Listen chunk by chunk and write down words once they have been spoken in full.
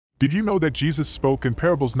Did you know that Jesus spoke in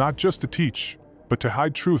parables not just to teach, but to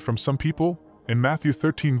hide truth from some people? In Matthew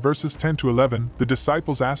 13 verses 10 to 11, the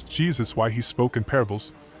disciples asked Jesus why he spoke in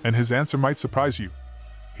parables, and his answer might surprise you.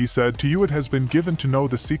 He said, "To you it has been given to know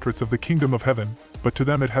the secrets of the kingdom of heaven, but to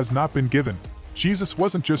them it has not been given." Jesus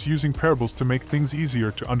wasn't just using parables to make things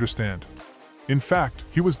easier to understand. In fact,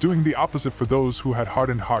 he was doing the opposite for those who had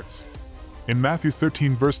hardened hearts. In Matthew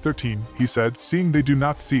 13 verse 13, he said, "Seeing they do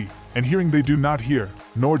not see, and hearing they do not hear,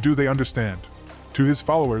 nor do they understand." To his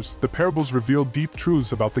followers, the parables revealed deep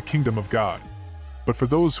truths about the kingdom of God. But for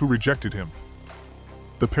those who rejected him,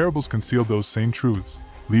 the parables concealed those same truths,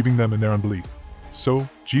 leaving them in their unbelief. So,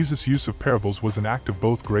 Jesus' use of parables was an act of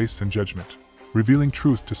both grace and judgment, revealing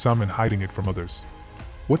truth to some and hiding it from others.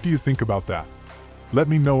 What do you think about that? Let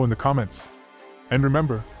me know in the comments. And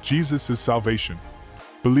remember, Jesus is salvation.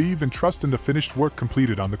 Believe and trust in the finished work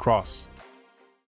completed on the cross.